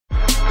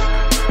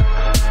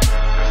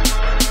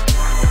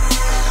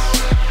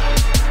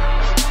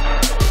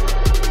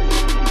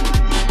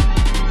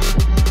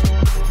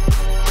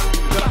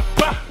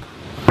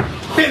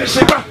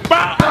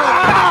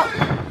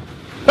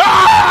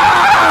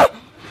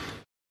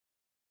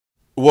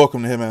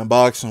Welcome to Hitman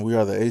Boxing. We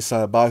are the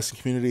A-Side Boxing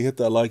community. Hit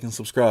that like and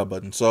subscribe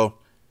button. So,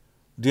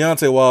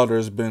 Deontay Wilder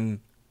has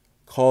been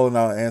calling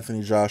out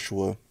Anthony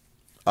Joshua,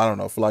 I don't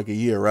know, for like a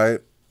year,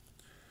 right?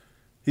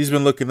 He's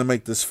been looking to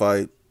make this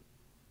fight,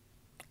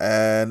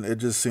 and it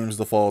just seems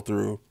to fall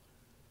through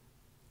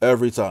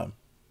every time.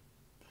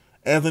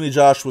 Anthony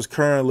Joshua is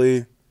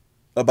currently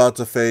about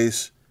to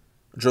face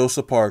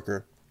Joseph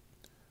Parker,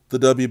 the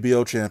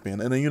WBO champion,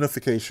 in a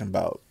unification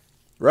bout,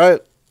 right?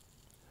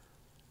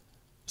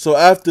 So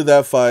after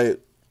that fight,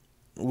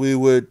 we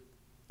would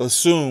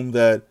assume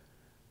that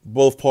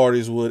both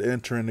parties would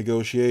enter in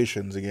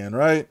negotiations again,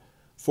 right?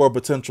 For a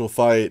potential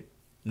fight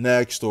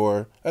next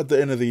or at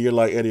the end of the year,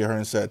 like Eddie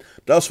Hearn said.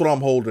 That's what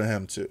I'm holding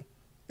him to.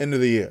 End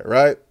of the year,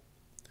 right?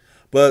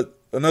 But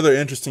another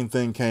interesting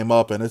thing came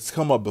up, and it's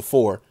come up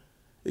before.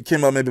 It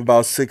came up maybe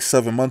about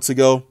 6-7 months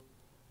ago.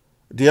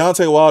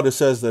 Deontay Wilder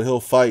says that he'll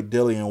fight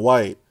Dillian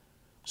Whyte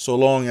so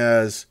long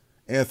as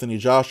Anthony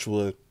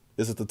Joshua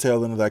is at the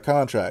tail end of that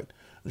contract.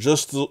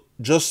 Just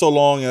so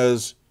long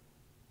as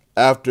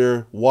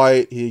after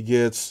Whyte he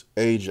gets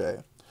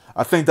AJ.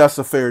 I think that's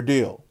a fair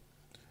deal.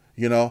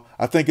 You know,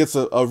 I think it's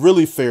a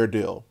really fair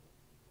deal.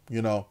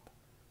 You know,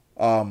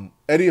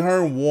 Eddie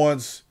Hearn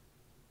wants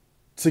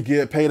to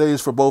get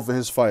paydays for both of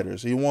his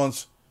fighters. He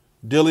wants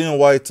Dillian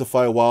Whyte to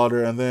fight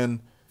Wilder, and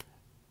then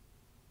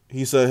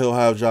he said he'll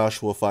have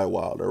Joshua fight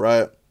Wilder,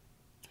 right?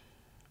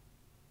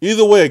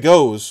 Either way it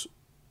goes,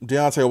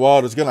 Deontay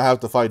Wilder is going to have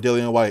to fight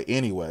Dillian Whyte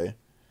anyway.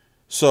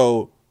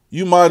 So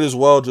you might as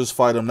well just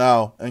fight him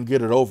now and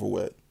get it over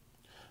with.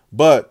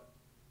 But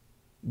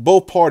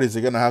both parties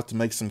are going to have to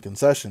make some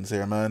concessions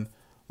here, man.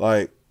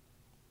 Like,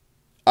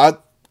 I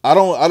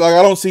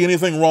don't see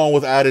anything wrong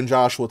with adding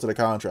Joshua to the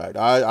contract.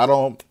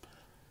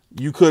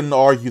 You couldn't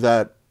argue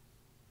that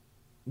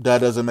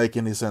doesn't make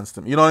any sense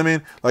to me. You know what I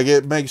mean? Like,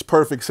 it makes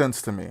perfect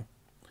sense to me.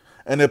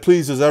 And it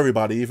pleases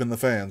everybody, even the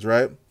fans,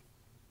 right?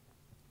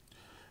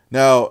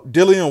 Now,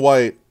 Dillian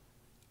Whyte,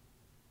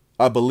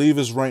 I believe,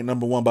 is ranked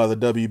 #1 by the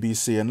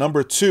WBC. And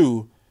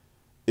 #2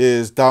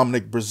 is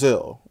Dominic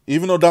Breazeale.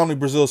 Even though Dominic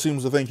Breazeale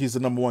seems to think he's the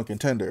 #1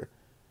 contender,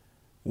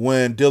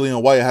 when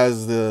Dillian Whyte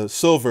has the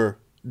silver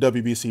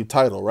WBC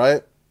title,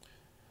 right?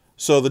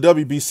 So the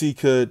WBC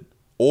could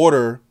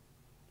order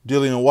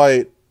Dillian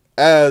Whyte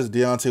as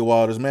Deontay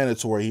Wilder's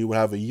mandatory. He would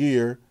have a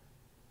year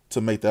to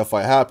make that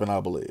fight happen, I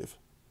believe.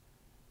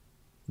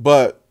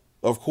 But,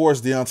 of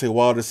course, Deontay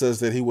Wilder says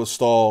that he would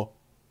stall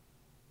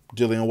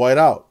Dillian Whyte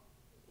out.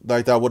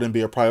 Like, that wouldn't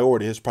be a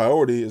priority. His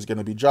priority is going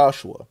to be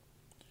Joshua.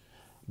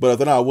 But if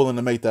they're not willing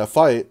to make that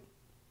fight,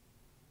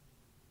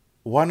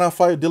 why not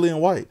fight Dillian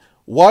Whyte?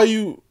 Why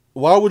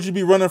would you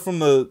be running from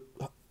the,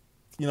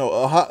 you know,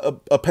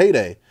 a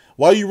payday?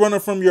 Why are you running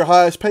from your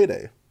highest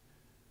payday?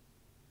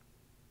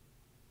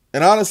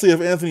 And honestly,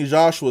 if Anthony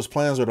Joshua's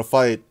plans are to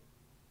fight,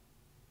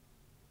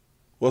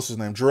 what's his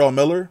name, Jarrell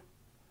Miller,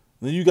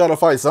 then you got to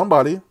fight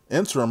somebody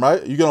interim,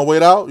 right? You going to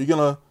wait out? You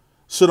going to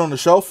sit on the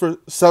shelf for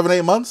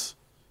 7-8 months?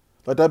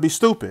 Like, that'd be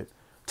stupid.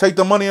 Take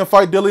the money and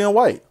fight Dillian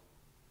Whyte.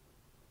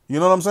 You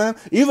know what I'm saying?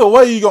 Either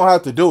way, you're going to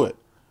have to do it.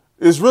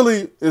 It's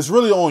really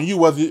on you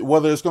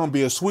whether it's going to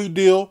be a sweet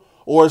deal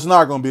or it's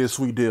not going to be a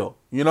sweet deal,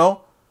 you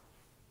know?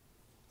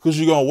 Because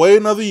you're going to wait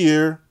another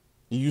year,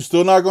 and you're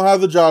still not going to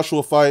have the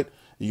Joshua fight.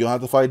 You're going to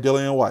have to fight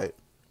Dillian Whyte.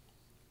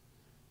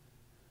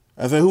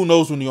 And then who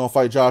knows when you're going to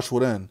fight Joshua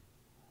then.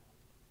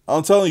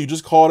 I'm telling you,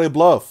 just call it a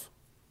bluff.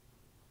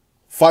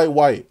 Fight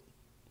Whyte.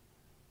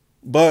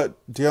 But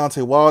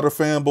Deontay Wilder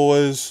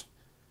fanboys,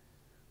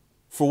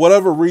 for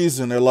whatever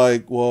reason, they're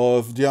like, well,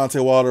 if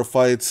Deontay Wilder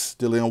fights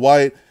Dillian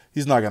Whyte,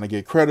 he's not going to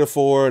get credit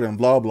for it and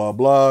blah, blah,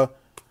 blah.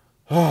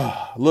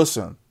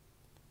 Listen,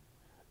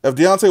 if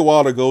Deontay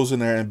Wilder goes in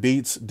there and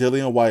beats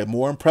Dillian Whyte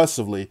more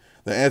impressively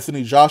than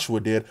Anthony Joshua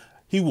did,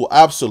 he will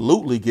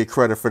absolutely get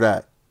credit for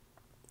that.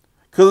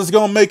 Because it's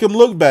going to make him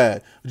look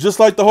bad.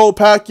 Just like the whole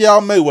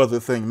Pacquiao-Mayweather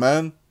thing,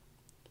 man.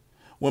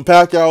 When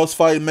Pacquiao was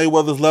fighting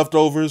Mayweather's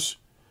leftovers,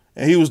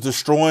 and he was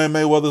destroying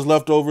Mayweather's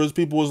leftovers,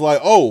 people was like,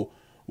 oh,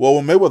 well,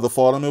 when Mayweather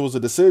fought him, it was a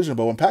decision.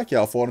 But when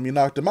Pacquiao fought him, he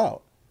knocked him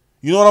out.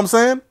 You know what I'm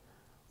saying?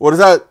 Or is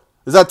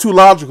that too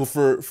logical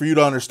for you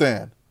to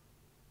understand?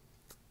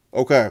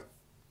 Okay.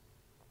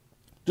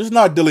 Just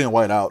knock Dillian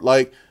Whyte out.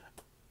 Like,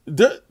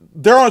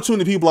 there aren't too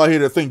many people out here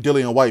that think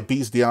Dillian Whyte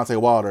beats Deontay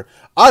Wilder.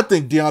 I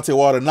think Deontay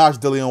Wilder knocks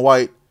Dillian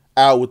Whyte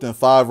out within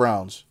 5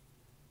 rounds.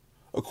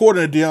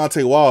 According to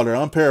Deontay Wilder,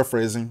 I'm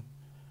paraphrasing.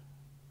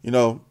 You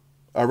know,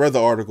 I read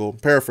the article,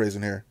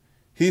 paraphrasing here.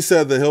 He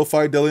said that he'll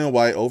fight Dillian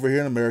Whyte over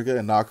here in America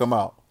and knock him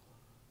out.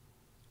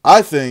 I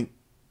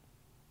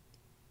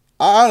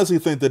honestly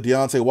think that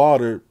Deontay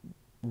Wilder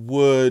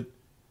would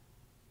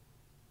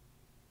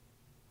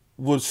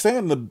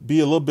stand to be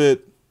a little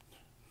bit.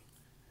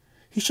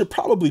 He should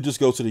probably just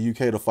go to the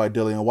UK to fight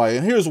Dillian Whyte.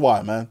 And here's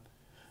why, man.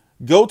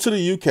 Go to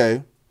the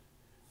UK,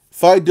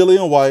 fight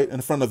Dillian Whyte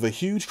in front of a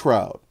huge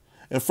crowd,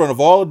 in front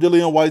of all of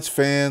Dillian Whyte's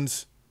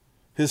fans,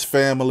 his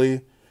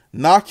family.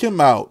 Knock him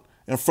out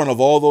in front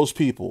of all those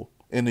people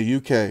in the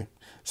UK.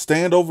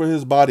 Stand over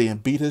his body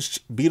and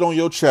beat on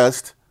your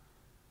chest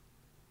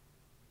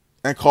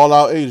and call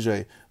out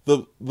AJ.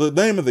 The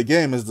name of the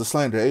game is to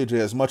slander AJ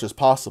as much as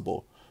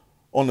possible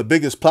on the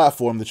biggest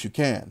platform that you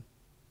can.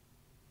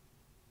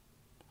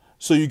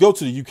 So you go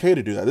to the UK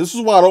to do that. This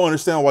is why I don't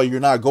understand why you're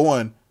not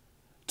going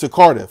to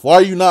Cardiff. Why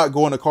are you not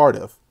going to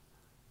Cardiff?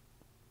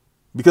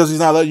 Because he's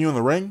not letting you in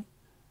the ring?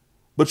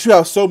 But you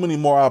have so many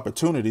more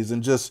opportunities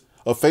than just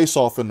a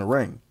face-off in the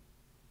ring.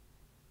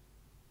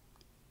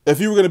 If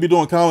you were going to be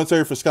doing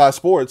commentary for Sky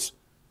Sports,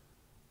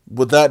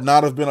 would that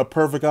not have been a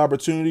perfect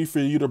opportunity for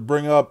you to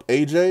bring up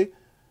AJ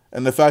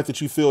and the fact that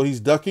you feel he's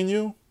ducking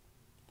you?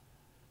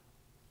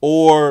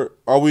 Or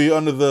are we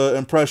under the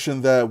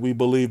impression that we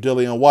believe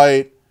Dillian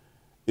Whyte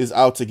is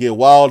out to get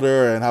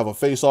Wilder and have a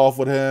face-off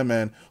with him,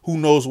 and who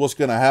knows what's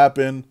going to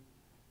happen?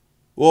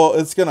 Well,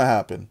 it's going to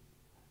happen.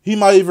 He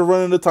might even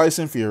run into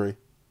Tyson Fury.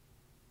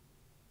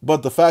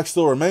 But the fact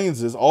still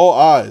remains is all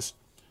eyes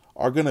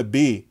are going to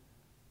be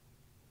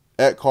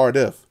at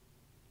Cardiff.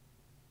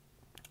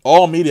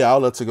 All media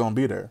outlets are going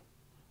to be there.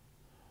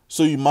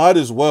 So you might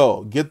as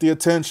well get the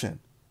attention,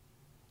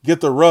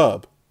 get the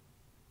rub,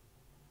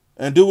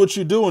 and do what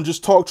you do and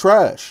just talk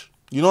trash.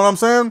 You know what I'm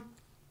saying?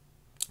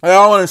 I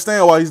don't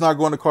understand why he's not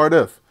going to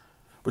Cardiff.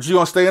 But you're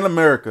going to stay in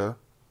America.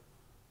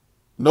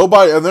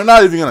 Nobody, and they're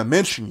not even going to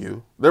mention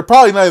you. They're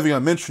probably not even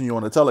going to mention you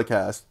on the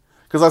telecast.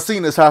 Because I've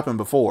seen this happen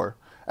before.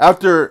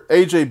 After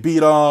AJ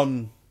beat,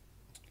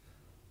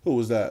 who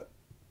was that?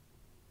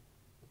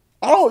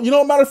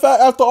 Matter of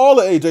fact, after all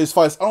of AJ's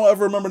fights, I don't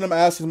ever remember them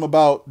asking him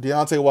about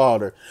Deontay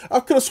Wilder. I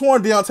could have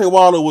sworn Deontay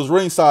Wilder was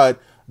ringside.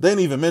 They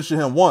didn't even mention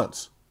him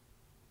once.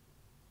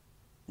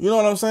 You know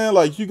what I'm saying?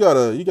 Like, you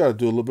gotta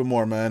do a little bit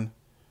more, man.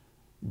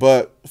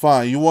 But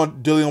fine, you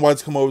want Dillian Whyte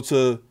to come over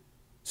to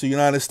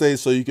United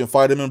States so you can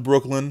fight him in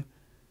Brooklyn.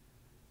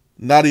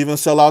 Not even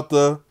sell out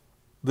the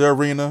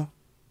arena.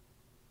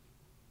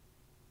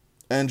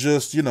 And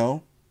just,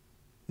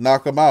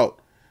 knock him out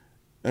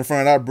in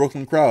front of that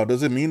Brooklyn crowd.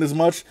 Does it mean as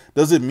much?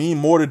 Does it mean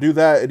more to do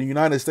that in the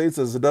United States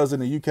as it does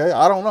in the UK?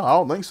 I don't know. I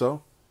don't think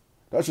so.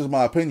 That's just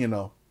my opinion,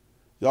 though.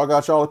 Y'all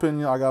got y'all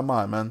opinion. I got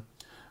mine, man.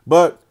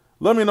 But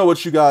let me know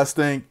what you guys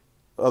think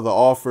of the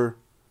offer.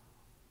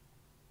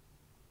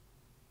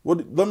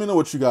 Let me know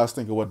what you guys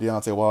think of what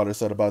Deontay Wilder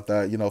said about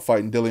that,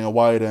 fighting Dillian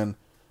Whyte, and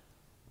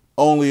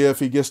only if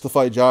he gets to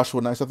fight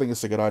Joshua next. I think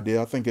it's a good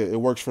idea. I think it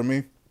works for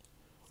me.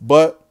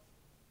 But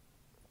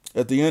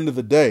at the end of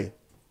the day,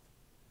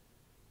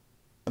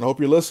 and I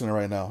hope you're listening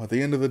right now, at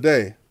the end of the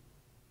day,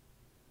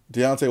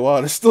 Deontay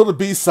Wilder is still the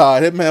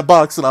B-side. Hitman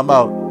Boxing, I'm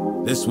out.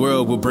 This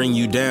world will bring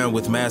you down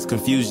with mass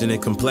confusion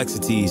and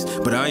complexities,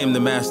 but I am the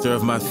master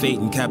of my fate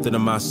and captain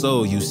of my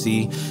soul, you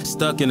see.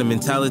 Stuck in the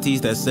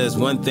mentalities that says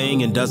one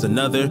thing and does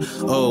another.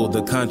 Oh,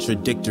 the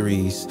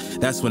contradictories.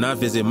 That's when I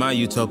visit my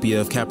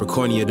utopia of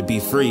Capricornia to be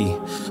free.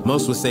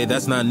 Most would say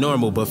that's not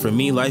normal, but for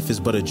me, life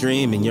is but a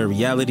dream, and your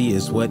reality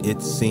is what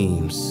it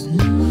seems.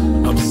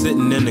 I'm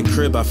sitting in the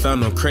crib I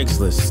found on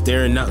Craigslist,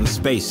 staring out in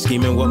space,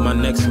 scheming what my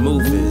next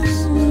move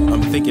is.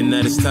 I'm thinking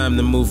that it's time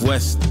to move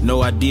west.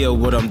 No idea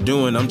what I'm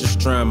doing, I'm just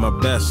trying my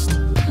best.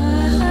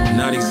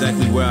 Not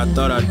exactly where I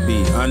thought I'd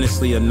be.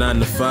 Honestly, a 9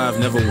 to 5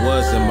 never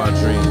was in my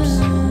dreams.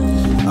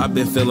 I've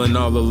been feeling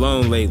all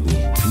alone lately.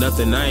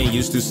 Nothing I ain't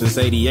used to since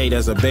 '88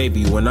 as a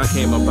baby. When I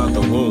came up out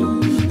the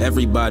womb,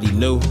 everybody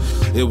knew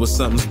it was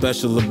something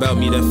special about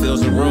me that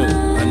fills a room.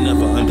 I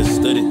never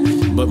understood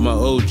it, but my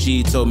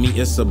OG told me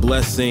it's a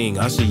blessing.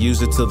 I should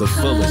use it to the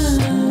fullest,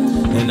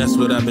 and that's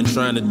what I've been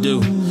trying to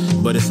do.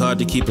 But it's hard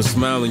to keep a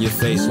smile on your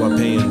face while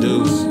paying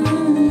dues.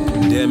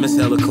 Damn, it's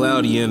hella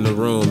cloudy in the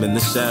room, and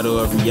the shadow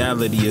of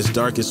reality is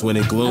darkest when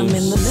it glooms. I'm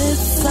in the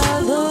midst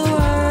of the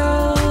world.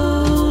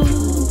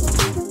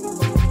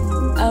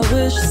 I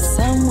wish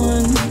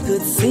someone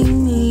could see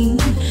me.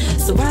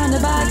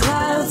 Surrounded by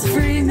clouds,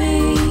 free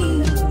me.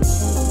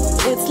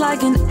 It's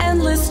like an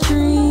endless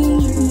dream,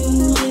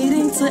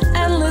 leading to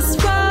endless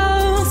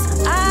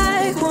roads.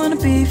 I wanna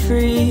be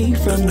free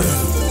from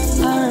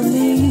this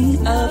army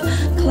of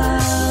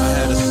clouds. I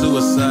had a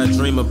suicide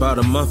dream about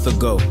a month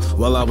ago,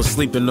 while I was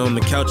sleeping on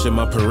the couch in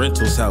my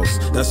parental's house.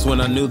 That's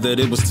when I knew that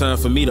it was time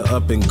for me to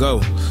up and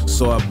go.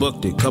 So I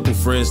booked it, couple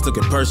friends took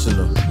it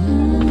personal.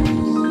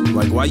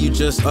 Like, why you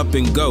just up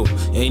and go?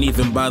 Ain't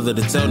even bother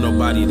to tell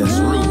nobody, that's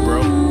rude,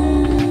 bro.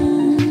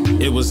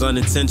 It was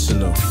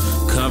unintentional.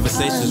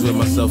 Conversations with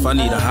myself, I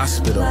need a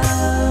hospital.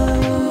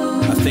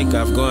 I think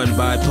I've gone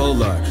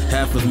bipolar.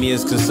 Half of me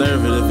is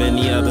conservative and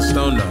the other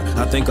stoner.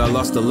 I think I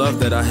lost the love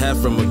that I had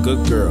from a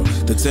good girl.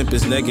 The temp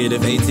is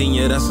negative 18,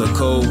 yeah, that's a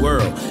cold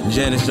world.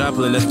 Janis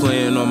Joplin that's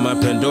playing on my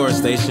Pandora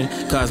station.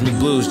 Cosmic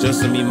Blues, just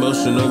some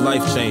emotional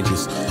life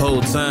changes.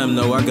 Whole time,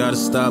 no, I gotta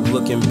stop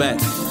looking back,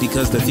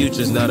 because the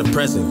future's not a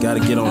present, gotta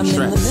get on track.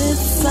 I'm in the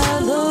midst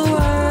of the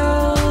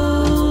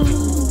world.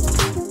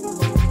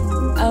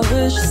 I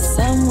wish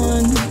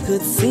someone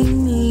could see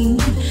me.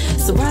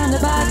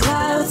 Surrounded by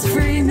clouds,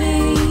 free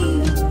me.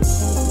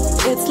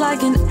 It's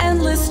like an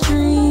endless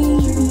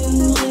dream,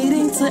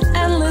 leading to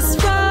endless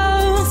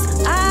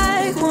roads.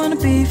 I wanna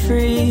be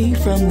free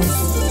from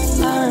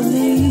this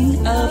army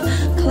of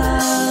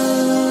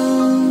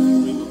clouds.